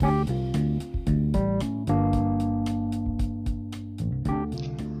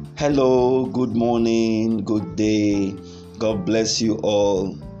Hello, good morning, good day. God bless you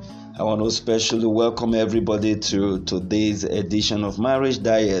all. I want to especially welcome everybody to today's edition of Marriage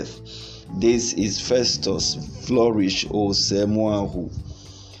Diet. This is Festus Flourish Osemuahu.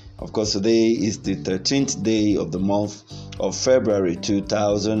 Of course, today is the 13th day of the month of February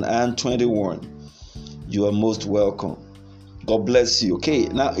 2021. You are most welcome. God bless you. Okay,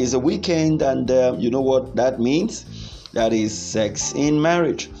 now it's a weekend, and you know what that means? That is sex in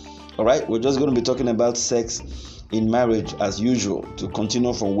marriage. All right, we're just going to be talking about sex in marriage as usual to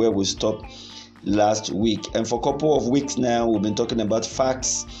continue from where we stopped last week. And for a couple of weeks now, we've been talking about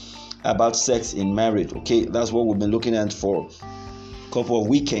facts about sex in marriage. Okay, that's what we've been looking at for a couple of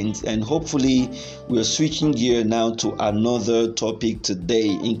weekends, and hopefully we're switching gear now to another topic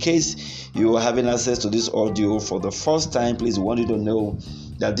today. In case you are having access to this audio for the first time, please, we want you to know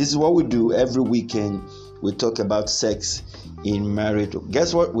that this is what we do every weekend. We talk about sex in marriage.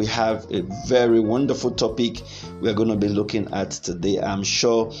 Guess what? We have a very wonderful topic we're going to be looking at today. I'm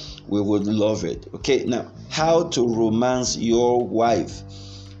sure we would love it. Okay, now, how to romance your wife.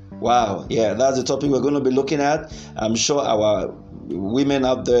 Wow, yeah, that's the topic we're going to be looking at. I'm sure our women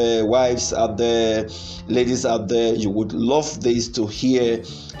out there, wives out there, ladies out there, you would love this to hear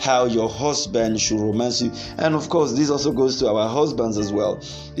how your husband should romance you. And of course, this also goes to our husbands as well.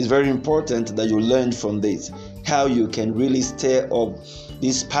 It's very important that you learn from this how you can really stir up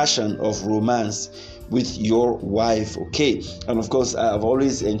this passion of romance with your wife. Okay, and of course, I've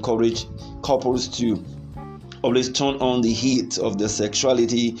always encouraged couples to always turn on the heat of the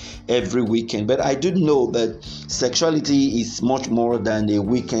sexuality every weekend. But I do know that sexuality is much more than a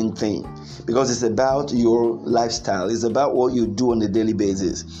weekend thing, because it's about your lifestyle. It's about what you do on a daily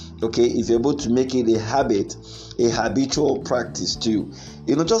basis. Okay, if you're able to make it a habit, a habitual practice too,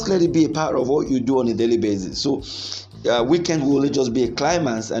 just let it be a part of what you do on a daily basis. So weekend will only just be a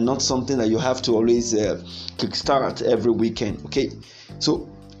climax and not something that you have to always kickstart every weekend. Okay, so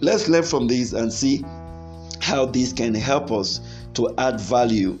let's learn from this and see how this can help us to add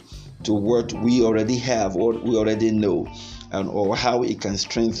value to what we already have, what we already know, and or how it can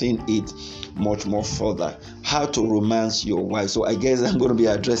strengthen it much more further. How to romance your wife. So I guess I'm going to be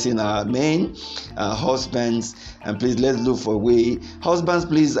addressing our men, our husbands, and please let's look for a way. Husbands,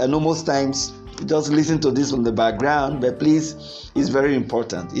 please, I know most times just listen to this on the background, but please, it's very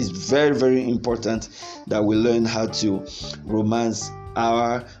important. It's very, very important that we learn how to romance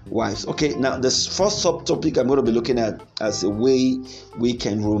our wives. Okay, now the first subtopic I'm going to be looking at as a way we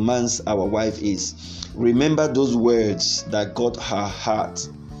can romance our wife is remember those words that got her heart.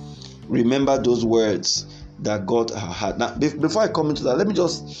 Remember those words that got her heart. Now, before I come into that, let me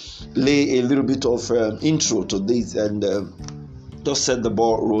just lay a little bit of intro to this and just set the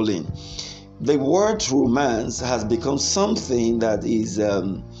ball rolling. The word romance has become something that is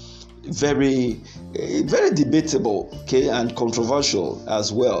very debatable, okay, and controversial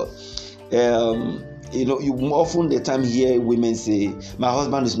as well. You often the time hear women say, my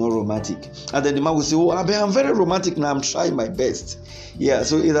husband is not romantic, and then the man will say, oh, I'm very romantic now, I'm trying my best. Yeah,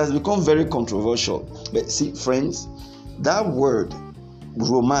 so it has become very controversial. But see, friends, that word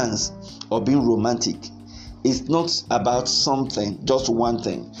romance or being romantic is not about something, just one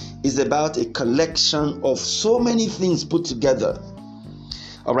thing. It's about a collection of so many things put together.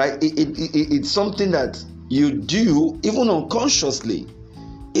 All right, it's something that you do even unconsciously.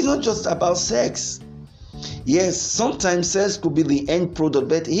 It's not just about sex. Yes, sometimes sex could be the end product,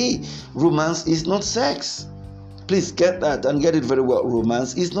 but hey, romance is not sex. Please get that and get it very well.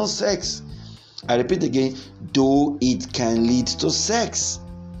 Romance is not sex. I repeat again, though it can lead to sex.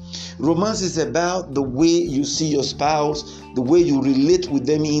 Romance is about the way you see your spouse, the way you relate with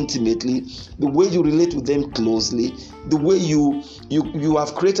them intimately, the way you relate with them closely, the way you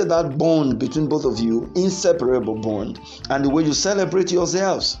have created that bond between both of you, inseparable bond, and the way you celebrate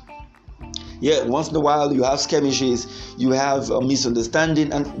yourselves. Yeah, once in a while you have skirmishes, you have a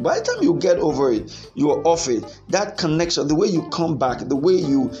misunderstanding, and by the time you get over it, you are off it. That connection, the way you come back, the way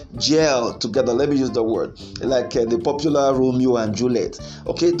you gel together, let me use the word, like the popular Romeo and Juliet.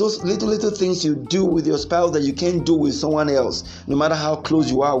 Okay, those little things you do with your spouse that you can't do with someone else, no matter how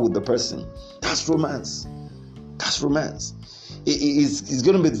close you are with the person. That's romance. That's romance. It's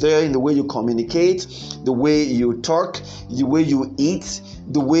going to be there in the way you communicate, the way you talk, the way you eat,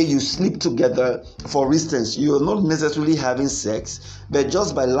 the way you sleep together. For instance, you're not necessarily having sex, but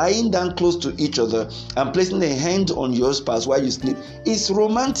just by lying down close to each other and placing a hand on your spouse while you sleep, it's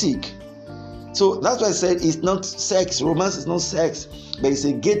romantic. So that's why I said it's not sex. Romance is not sex, but it's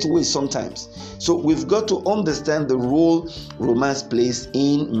a gateway sometimes. So we've got to understand the role romance plays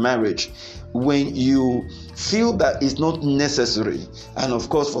in marriage. When you feel that it's not necessary, and of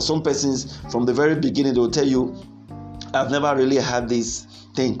course for some persons from the very beginning they'll tell you, I've never really had this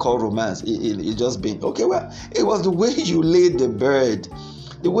thing called romance. It just been okay. Well, it was the way you laid the bird.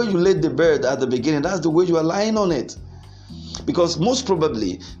 The way you laid the bird at the beginning, that's the way you are lying on it. Because most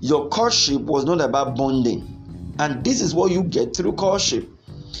probably your courtship was not about bonding, and this is what you get through courtship.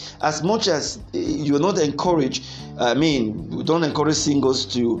 As much as you're not encouraged, we don't encourage singles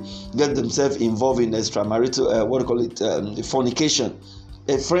to get themselves involved in extramarital, fornication.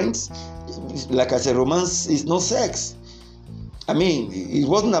 Friends, like I said, romance is not sex. It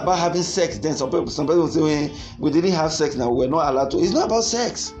wasn't about having sex then. Some people will say, we didn't have sex now, we're not allowed to. It's not about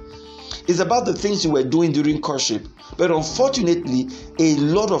sex. It's about the things you were doing during courtship. But unfortunately, a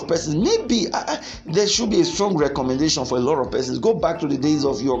lot of persons, maybe there should be a strong recommendation for a lot of persons. Go back to the days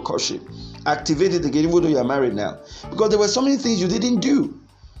of your courtship. Activate it again, even though you are married now. Because there were so many things you didn't do.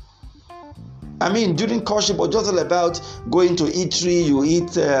 During courtship, it was just all about going to eatery, you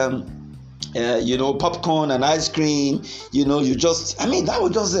eat popcorn and ice cream. That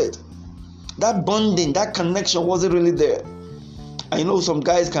was just it. That bonding, that connection wasn't really there. I know some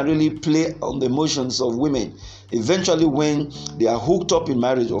guys can really play on the emotions of women. Eventually, when they are hooked up in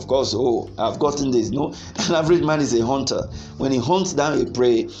marriage, of course, I've gotten this. No, an average man is a hunter. When he hunts down a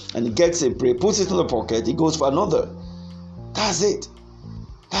prey and he gets a prey, puts it in the pocket, he goes for another. That's it.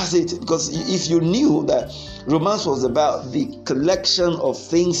 Because if you knew that romance was about the collection of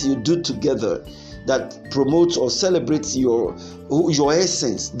things you do together that promotes or celebrates your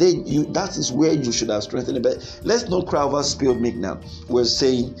essence, then that is where you should have strengthened it. But let's not cry over spilled milk now. We're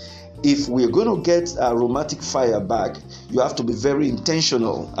saying if we're going to get a romantic fire back, you have to be very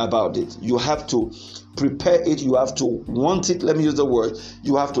intentional about it. You have to prepare it. You have to want it. Let me use the word.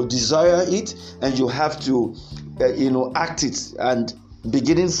 You have to desire it, and you have to act it. And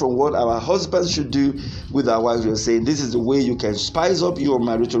beginning from what our husbands should do with our wives, we're saying this is the way you can spice up your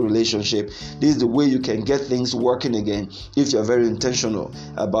marital relationship. This is the way you can get things working again if you're very intentional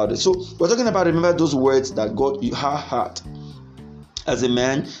about it. So we're talking about, remember those words that got her heart. As a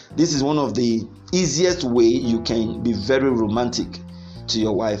man, this is one of the easiest way you can be very romantic to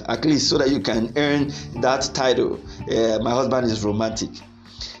your wife, at least so that you can earn that title. My husband is romantic.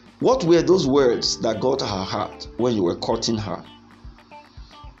 What were those words that got her heart when you were courting her?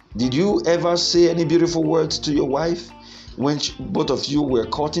 Did you ever say any beautiful words to your wife when both of you were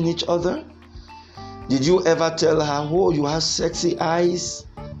courting each other? Did you ever tell her, oh, you have sexy eyes?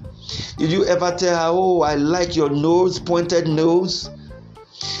 Did you ever tell her, oh, I like your nose, pointed nose?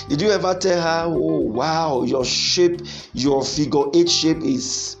 Did you ever tell her, oh, wow, your shape, your figure 8 shape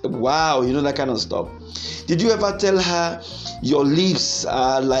is wow, that kind of stuff? Did you ever tell her your lips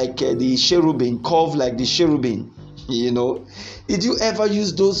are like the cherubim, curved like the cherubim? Did you ever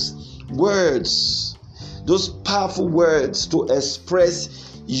use those words, those powerful words to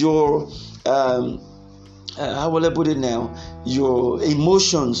express your, how will I put it now, your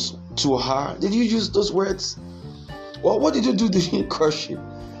emotions to her? Did you use those words? Well, what did you do during courtship?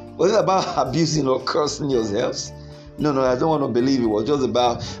 Was it about abusing or cursing yourselves? No, I don't want to believe it was just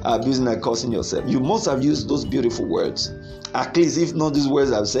about abusing and cursing yourself. You must have used those beautiful words. At least, if not these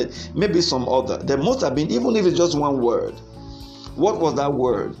words I've said, maybe some other. There must have been, even if it's just one word. What was that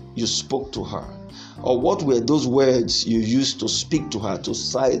word you spoke to her? Or what were those words you used to speak to her, to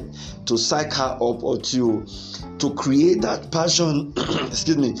psych her up, or to create that passion,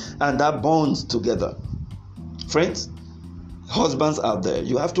 and that bond together? Friends, husbands out there,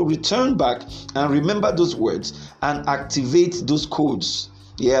 you have to return back and remember those words and activate those codes.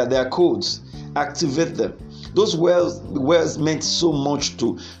 Yeah, they are codes. Activate them. Those words meant so much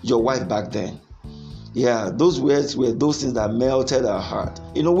to your wife back then. Yeah, those words were those things that melted her heart.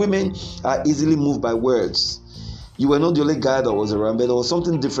 Women are easily moved by words. You were not the only guy that was around, but there was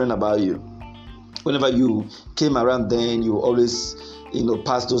something different about you. Whenever you came around then, you always,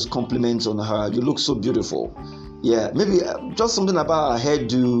 passed those compliments on her. You look so beautiful. Yeah, maybe just something about her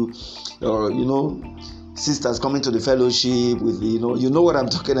hairdo, or, sisters coming to the fellowship with, you know what I'm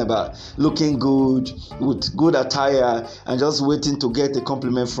talking about, looking good, with good attire, and just waiting to get a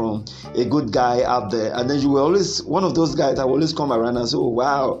compliment from a good guy out there. And then you were always one of those guys that will always come around and say, oh,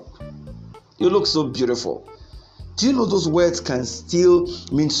 wow, you look so beautiful. Do you know those words can still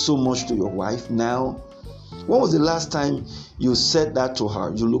mean so much to your wife now? When was the last time you said that to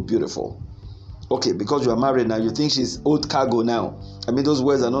her? You look beautiful. Okay, because you are married now, you think she's old cargo now. Those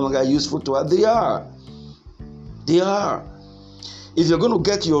words are no longer useful to her. They are. If you're going to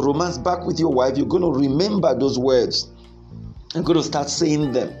get your romance back with your wife, you're going to remember those words and going to start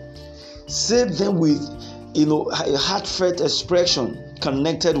saying them. Say them with, a heartfelt expression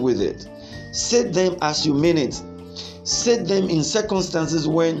connected with it. Say them as you mean it. Say them in circumstances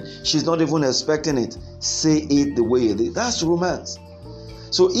when she's not even expecting it. Say it the way it is. That's romance.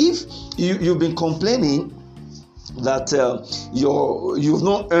 So if you've been complaining that you've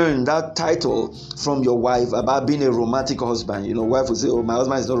not earned that title from your wife about being a romantic husband, wife will say, oh, my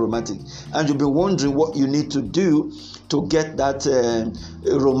husband is not romantic, and you've been wondering what you need to do to get that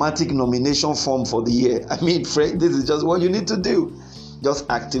romantic nomination form for the year. I mean, friend, this is just what you need to do. Just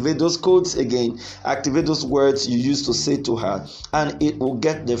activate those codes again. Activate those words you used to say to her, and it will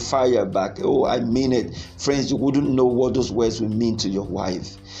get the fire back. Oh, I mean it. Friends, you wouldn't know what those words will mean to your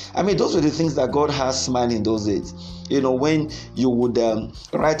wife. I mean, those were the things that God has smiling in those days. When you would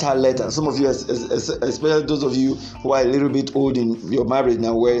write her letter. Some of you, especially those of you who are a little bit old in your marriage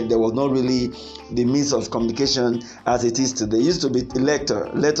now, where there was not really the means of communication as it is today. It used to be letter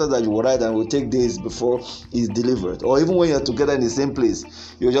that you would write and would take days before it's delivered. Or even when you're together in the same place,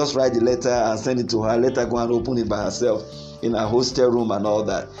 you just write the letter and send it to her. Let her go and open it by herself in her hostel room and all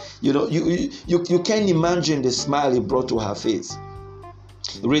that. You can't imagine the smile it brought to her face.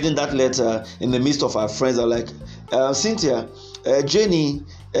 Reading that letter in the midst of our friends, are like, Cynthia, Jenny,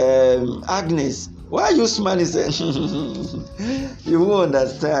 Agnes, why are you smiling? You won't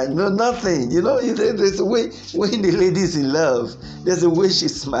understand. No, nothing. There's a way when the lady is in love, there's a way she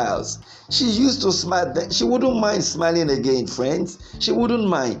smiles. She used to smile. She wouldn't mind smiling again, friends. She wouldn't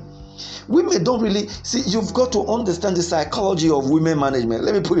mind. Women don't really see. You've got to understand the psychology of women management.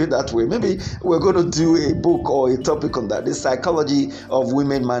 Let me put it that way. Maybe we're going to do a book or a topic on that. The psychology of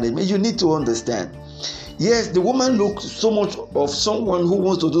women management. You need to understand. Yes, the woman looks so much of someone who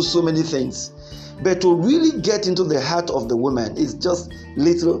wants to do so many things, but to really get into the heart of the woman is just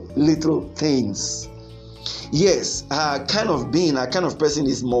little things. Yes, her kind of person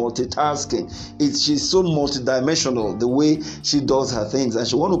is multitasking. She's so multidimensional the way she does her things, and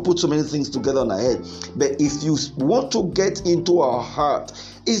she wants to put so many things together on her head. But if you want to get into her heart,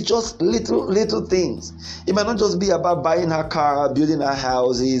 it's just little things. It might not just be about buying her car, building her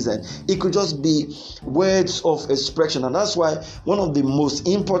houses, and it could just be words of expression. And that's why one of the most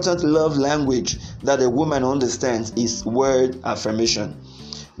important love language that a woman understands is word affirmation.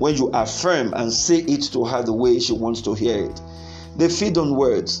 When you affirm and say it to her the way she wants to hear it. They feed on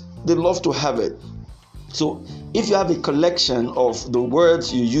words. They love to have it. So if you have a collection of the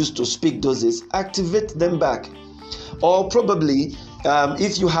words you used to speak those days, activate them back. Or probably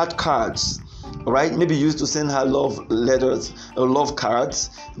if you had cards, right? Maybe you used to send her love letters or love cards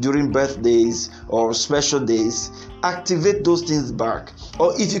during birthdays or special days. Activate those things back.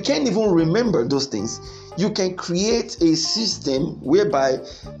 Or if you can't even remember those things, you can create a system whereby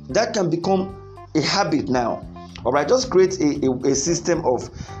that can become a habit now. All right, just create a system of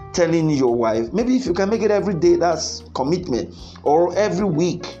telling your wife. Maybe if you can make it every day, that's commitment. Or every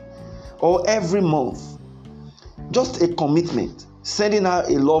week, or every month, just a commitment. Sending her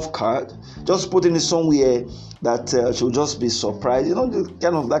a love card, just putting it somewhere that she'll just be surprised.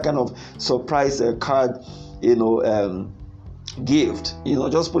 That kind of surprise card, gift.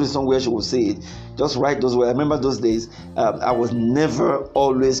 Just put it somewhere she will see it. Just write those words. I remember those days. I was never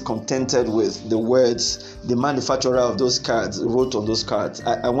always contented with the words the manufacturer of those cards wrote on those cards.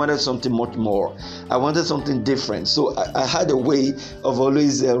 I wanted something much more. I wanted something different. So I had a way of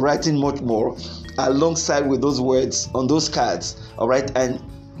always writing much more alongside with those words on those cards. All right, and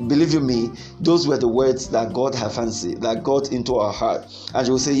believe you me, those were the words that God had fancy, that got into our heart. And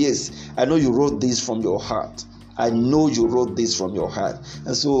she will say, yes, I know you wrote this from your heart. I know you wrote this from your heart.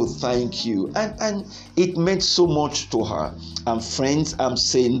 And so thank you. And it meant so much to her. And friends, I'm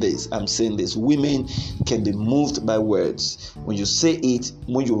saying this. Women can be moved by words. When you say it,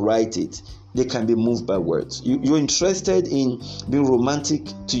 when you write it, they can be moved by words. You're interested in being romantic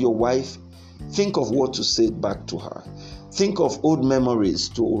to your wife? Think of what to say back to her. Think of old memories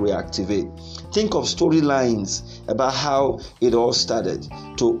to reactivate. Think of storylines about how it all started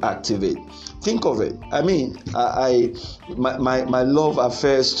to activate. Think of it. I mean, my love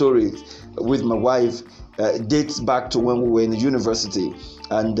affair story with my wife dates back to when we were in university.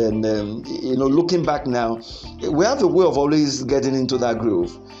 And then, looking back now, we have a way of always getting into that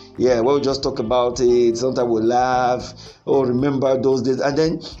groove. Yeah, we'll just talk about it. Sometimes we'll laugh. Oh, remember those days. And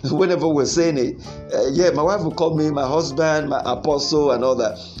then whenever we're saying it, my wife will call me my husband, my apostle, and all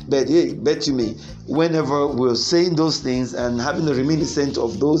that. But bet you me, whenever we're saying those things and having a reminiscence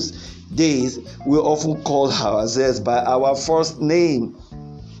of those days, we often call ourselves by our first name.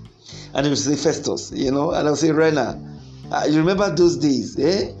 And he will say Festus, and I'll say Rena. You remember those days,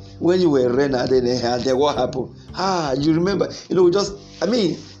 when you were Rena, then what happened? You remember?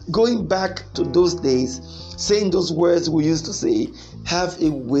 Going back to those days, saying those words we used to say, have a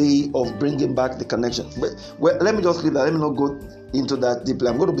way of bringing back the connection. But let me just leave that. Let me not go into that deeply.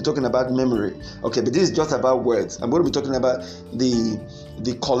 I'm going to be talking about memory. Okay, but this is just about words. I'm going to be talking about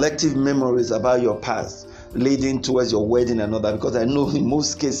the collective memories about your past, leading towards your wedding and all that, because I know in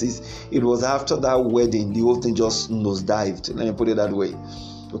most cases it was after that wedding the whole thing just nosedived. Let me put it that way.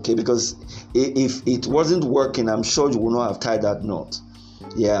 Okay, because if it wasn't working, I'm sure you would not have tied that knot.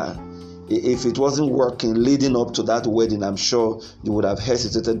 Yeah, if it wasn't working leading up to that wedding, I'm sure you would have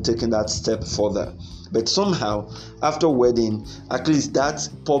hesitated taking that step further. But somehow, after wedding, at least that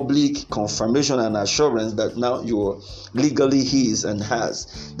public confirmation and assurance that now you're legally his and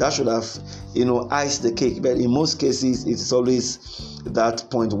hers, that should have, iced the cake. But in most cases, it's always that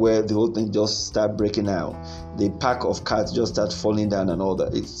point where the whole thing just start breaking out. The pack of cards just start falling down and all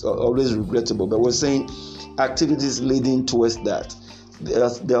that. It's always regrettable. But we're saying activities leading towards that.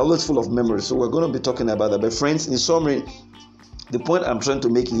 They're always full of memories. So we're going to be talking about that. But friends, in summary, the point I'm trying to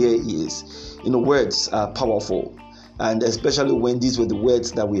make here is, words are powerful, and especially when these were the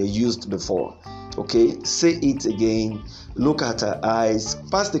words that we used before. Okay, say it again. Look at her eyes.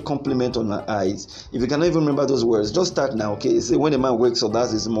 Pass the compliment on her eyes. If you cannot even remember those words, just start now. Okay, say when a man wakes up,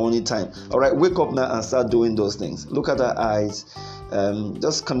 that's his morning time. All right, wake up now and start doing those things. Look at her eyes.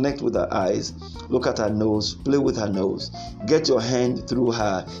 Just connect with her eyes. Look at her nose. Play with her nose. Get your hand through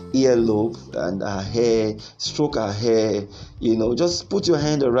her earlobe and her hair. Stroke her hair. Just put your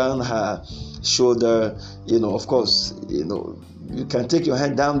hand around her shoulder. Of course, you can take your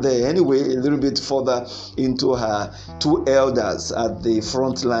hand down there anyway, a little bit further into her two elders at the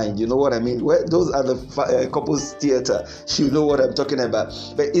front line. You know what I mean? Those are the couples theater. You know what I'm talking about.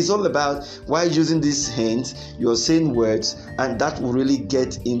 But it's all about why using these hands, you're saying words, and that will really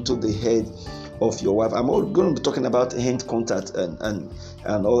get into the head of your wife. I'm going to be talking about hand contact and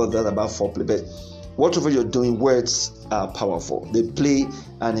all of that about foreplay. But whatever you're doing, words are powerful. They play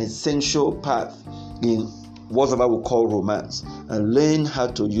an essential part in whatever we call romance, and learn how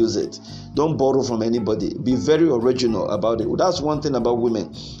to use it. Don't borrow from anybody. Be very original about it. That's one thing about women.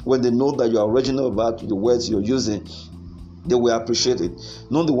 When they know that you're original about the words you're using, they will appreciate it.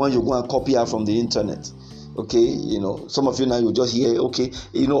 Not the one you go and copy out from the internet. Okay, some of you now you just hear, okay,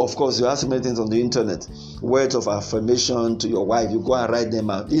 of course you have so many things on the internet, words of affirmation to your wife, you go and write them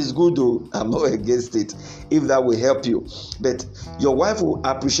out. It's good though, I'm not against it if that will help you, but your wife will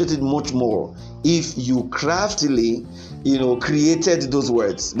appreciate it much more if you craftily, created those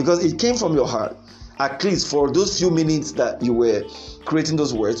words, because it came from your heart. At least for those few minutes that you were creating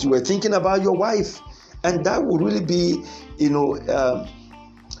those words, you were thinking about your wife, and that would really be,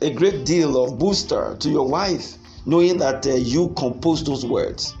 a great deal of booster to your wife, knowing that you composed those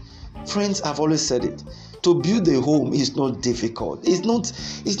words. Friends, I've always said it. To build a home is not difficult. It's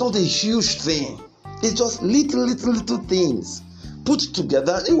not a huge thing. It's just little things put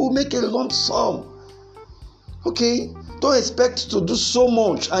together. It will make a lump sum. Okay? Don't expect to do so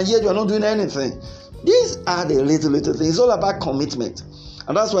much and yet you are not doing anything. These are the little things. It's all about commitment.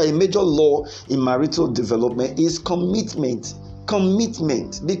 And that's why a major law in marital development is commitment. Be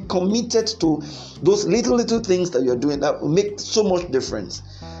committed to those little things that you're doing that will make so much difference.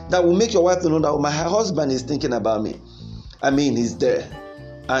 That will make your wife know that my husband is thinking about me. He's there.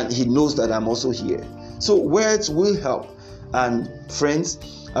 And he knows that I'm also here. So words will help. And friends,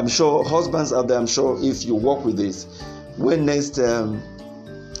 I'm sure husbands out there, I'm sure if you work with this, when next a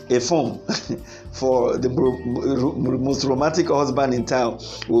form for the most romantic husband in town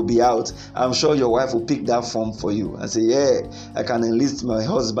will be out, I'm sure your wife will pick that form for you and say, yeah, I can enlist my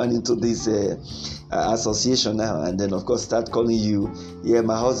husband into this association now, and then of course start calling you, yeah,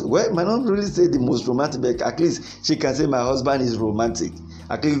 my husband. Well, might not really say the most romantic, but at least she can say my husband is romantic.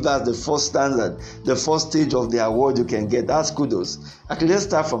 At least that's the first standard, the first stage of the award you can get. That's kudos. At least let's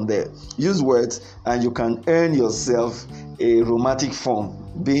start from there. Use words and you can earn yourself a romantic form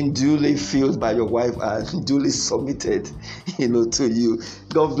being duly filled by your wife and duly submitted, to you.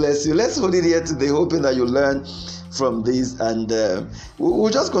 God bless you. Let's hold it here today, hoping that you learn from this, and we'll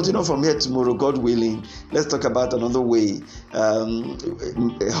just continue from here tomorrow, God willing. Let's talk about another way a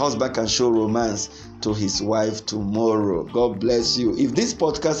husband can show romance to his wife tomorrow. God bless you. If this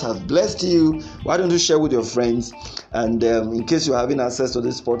podcast has blessed you, why don't you share with your friends? And in case you're having access to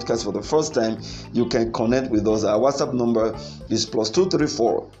this podcast for the first time, you can connect with us. Our WhatsApp number is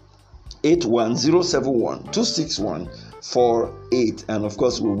 +234 81071 26148, and of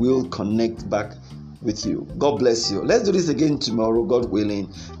course we will connect back with you. God bless you. Let's do this again tomorrow, God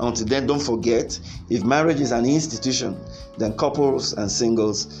willing. Until then, don't forget, if marriage is an institution, then couples and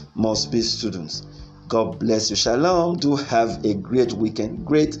singles must be students. God bless you. Shalom. Do have a great weekend,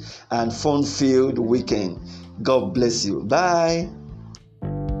 great and fun-filled weekend. God bless you. Bye.